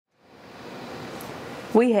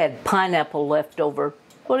We had pineapple left over.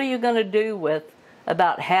 What are you going to do with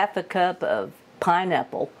about half a cup of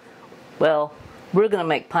pineapple? Well, we're going to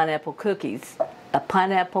make pineapple cookies, a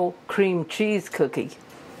pineapple cream cheese cookie.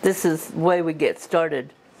 This is the way we get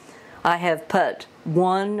started. I have put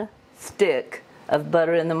 1 stick of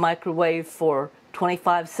butter in the microwave for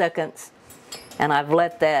 25 seconds, and I've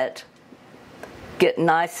let that get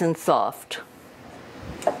nice and soft.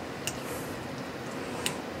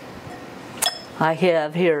 I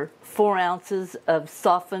have here 4 ounces of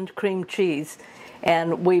softened cream cheese,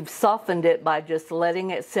 and we've softened it by just letting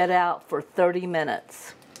it set out for 30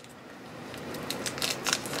 minutes.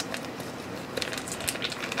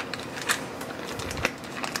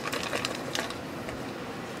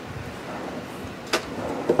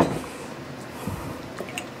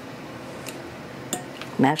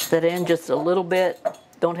 Mash that in just a little bit,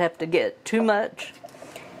 don't have to get too much.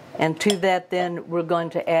 And to that then we're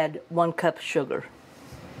going to add 1 cup of sugar.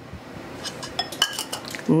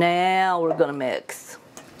 Now we're going to mix.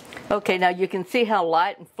 Okay, now you can see how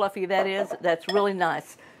light and fluffy that is. That's really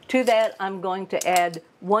nice. To that I'm going to add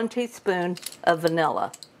 1 teaspoon of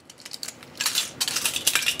vanilla.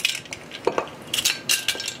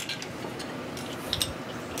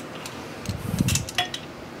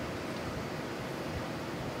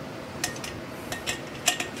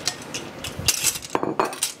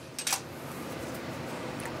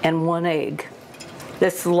 And 1 egg.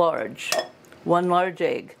 This is large. 1 large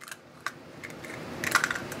egg.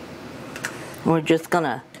 We're just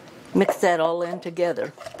gonna mix that all in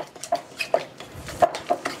together.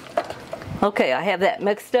 Okay, I have that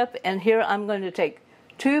mixed up, and here I'm going to take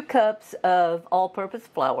 2 cups of all-purpose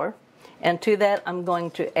flour, and to that I'm going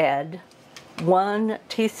to add 1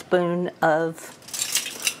 teaspoon of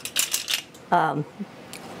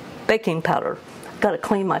baking powder. I've got to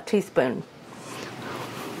clean my teaspoon.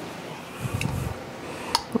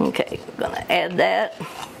 Okay, I'm going to add that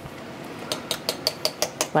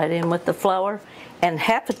right in with the flour, and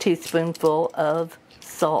half a teaspoonful of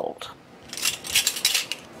salt.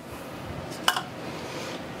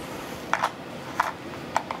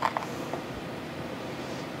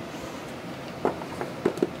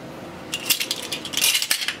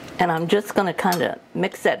 And I'm just going to kind of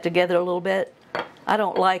mix that together a little bit. I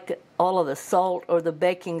don't like all of the salt or the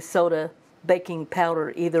baking soda, baking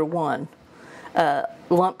powder, either one.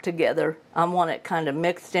 Lumped together. I want it kind of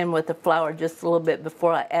mixed in with the flour just a little bit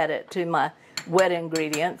before I add it to my wet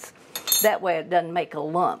ingredients. That way it doesn't make a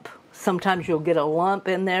lump. Sometimes you'll get a lump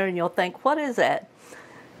in there and you'll think, what is that?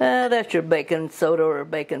 That's your baking soda or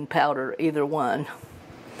baking powder, either one.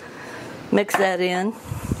 Mix that in.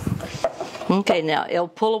 Okay, now it'll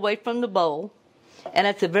pull away from the bowl, and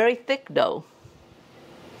it's a very thick dough.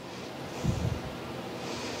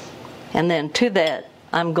 And then to that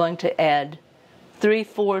I'm going to add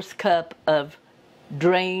 3/4 cup of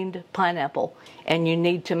drained pineapple, and you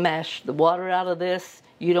need to mash the water out of this.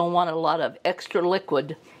 You don't want a lot of extra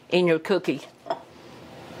liquid in your cookie.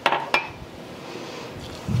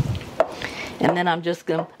 And then I'm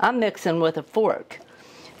mixing with a fork.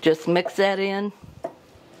 Just mix that in.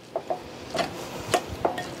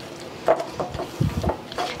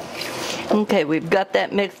 Okay, we've got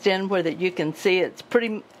that mixed in where that you can see it's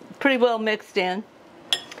pretty well mixed in.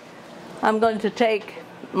 I'm going to take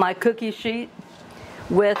my cookie sheet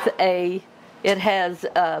with it has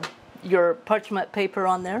your parchment paper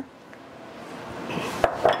on there.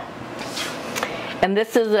 And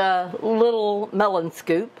this is a little melon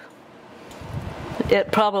scoop.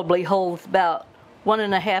 It probably holds about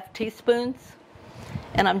 1.5 teaspoons.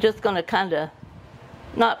 And I'm just going to kind of,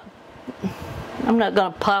 I'm not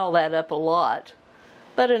going to pile that up a lot,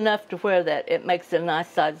 but enough to where that it makes a nice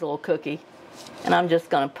sized little cookie. And I'm just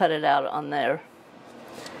going to put it out on there.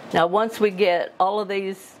 Now once we get all of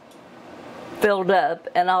these filled up,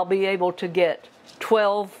 and I'll be able to get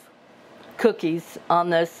 12 cookies on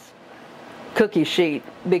this cookie sheet,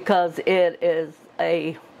 because it is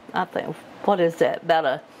I think, what is that? About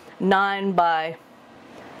a 9 by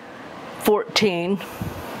 14.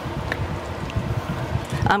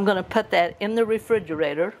 I'm going to put that in the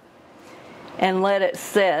refrigerator and let it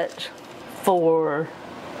set for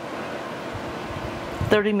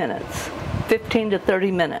 30 minutes, 15 to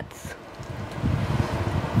 30 minutes.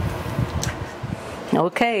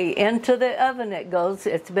 Okay, into the oven it goes.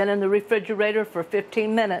 It's been in the refrigerator for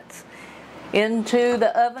 15 minutes. Into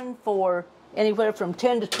the oven for anywhere from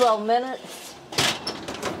 10 to 12 minutes.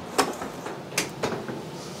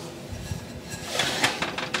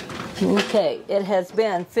 Okay, it has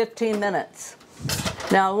been 15 minutes.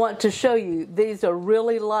 Now I want to show you, these are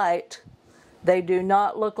really light. They do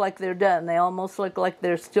not look like they're done. They almost look like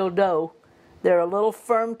they're still dough. They're a little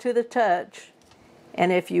firm to the touch,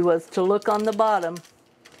 and if you was to look on the bottom,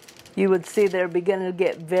 you would see they're beginning to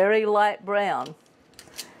get very light brown.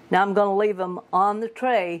 Now I'm going to leave them on the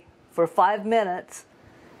tray for 5 minutes,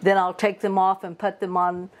 then I'll take them off and put them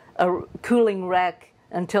on a cooling rack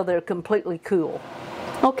until they're completely cool.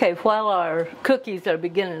 Okay, while our cookies are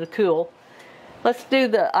beginning to cool, let's do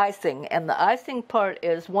the icing. And the icing part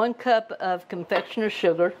is 1 cup of confectioner's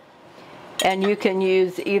sugar, and you can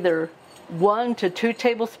use either 1 to 2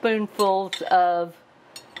 tablespoonfuls of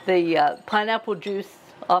the pineapple juice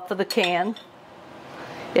off of the can.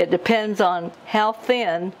 It depends on how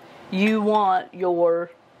thin you want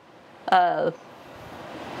your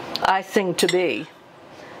icing to be.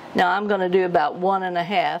 Now I'm going to do about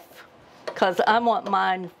 1.5 because I want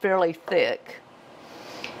mine fairly thick.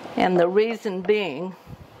 And the reason being,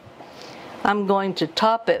 I'm going to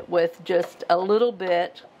top it with just a little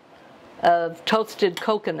bit of toasted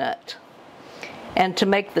coconut. And to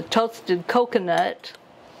make the toasted coconut,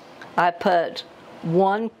 I put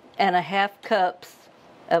 1.5 cups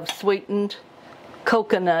of sweetened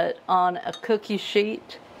coconut on a cookie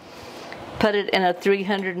sheet, put it in a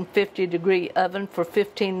 350-degree oven for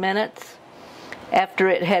 15 minutes. After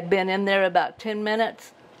it had been in there about 10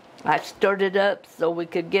 minutes, I stirred it up so we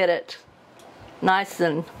could get it nice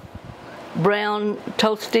and brown,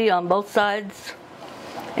 toasty on both sides.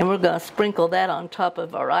 And we're going to sprinkle that on top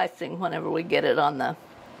of our icing whenever we get it on the...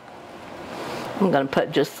 I'm going to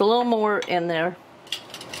put just a little more in there,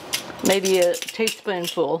 maybe a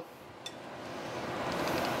teaspoonful.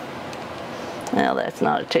 Well, that's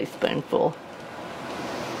not a teaspoonful.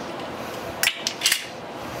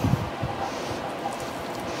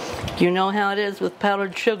 You know how it is with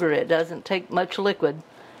powdered sugar. It doesn't take much liquid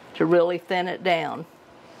to really thin it down.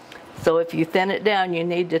 So if you thin it down, you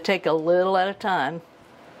need to take a little at a time.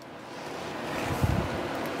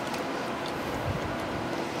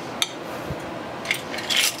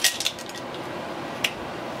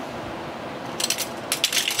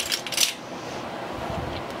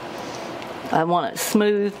 I want it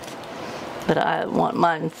smooth, but I want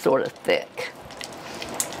mine sort of thick.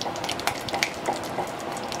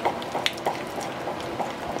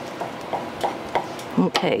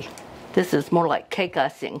 Okay, this is more like cake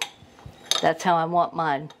icing. That's how I want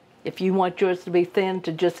mine. If you want yours to be thin,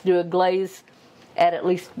 to just do a glaze, add at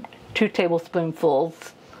least 2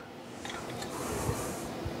 tablespoonfuls.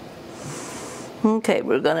 Okay,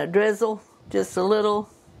 we're going to drizzle just a little.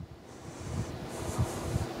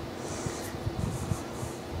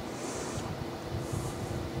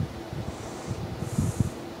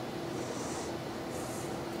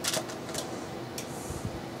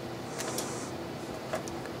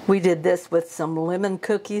 We did this with some lemon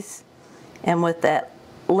cookies, and with that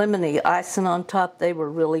lemony icing on top, they were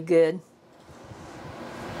really good.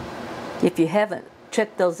 If you haven't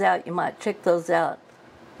checked those out, you might check those out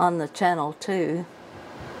on the channel too.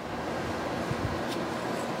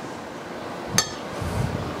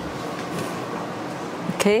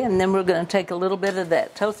 Okay, and then we're going to take a little bit of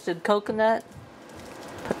that toasted coconut,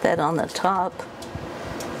 put that on the top.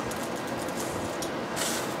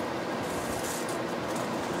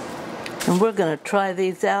 And we're going to try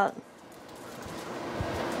these out.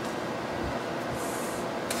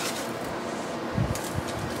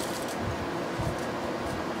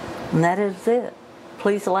 And that is it.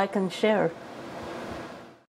 Please like and share.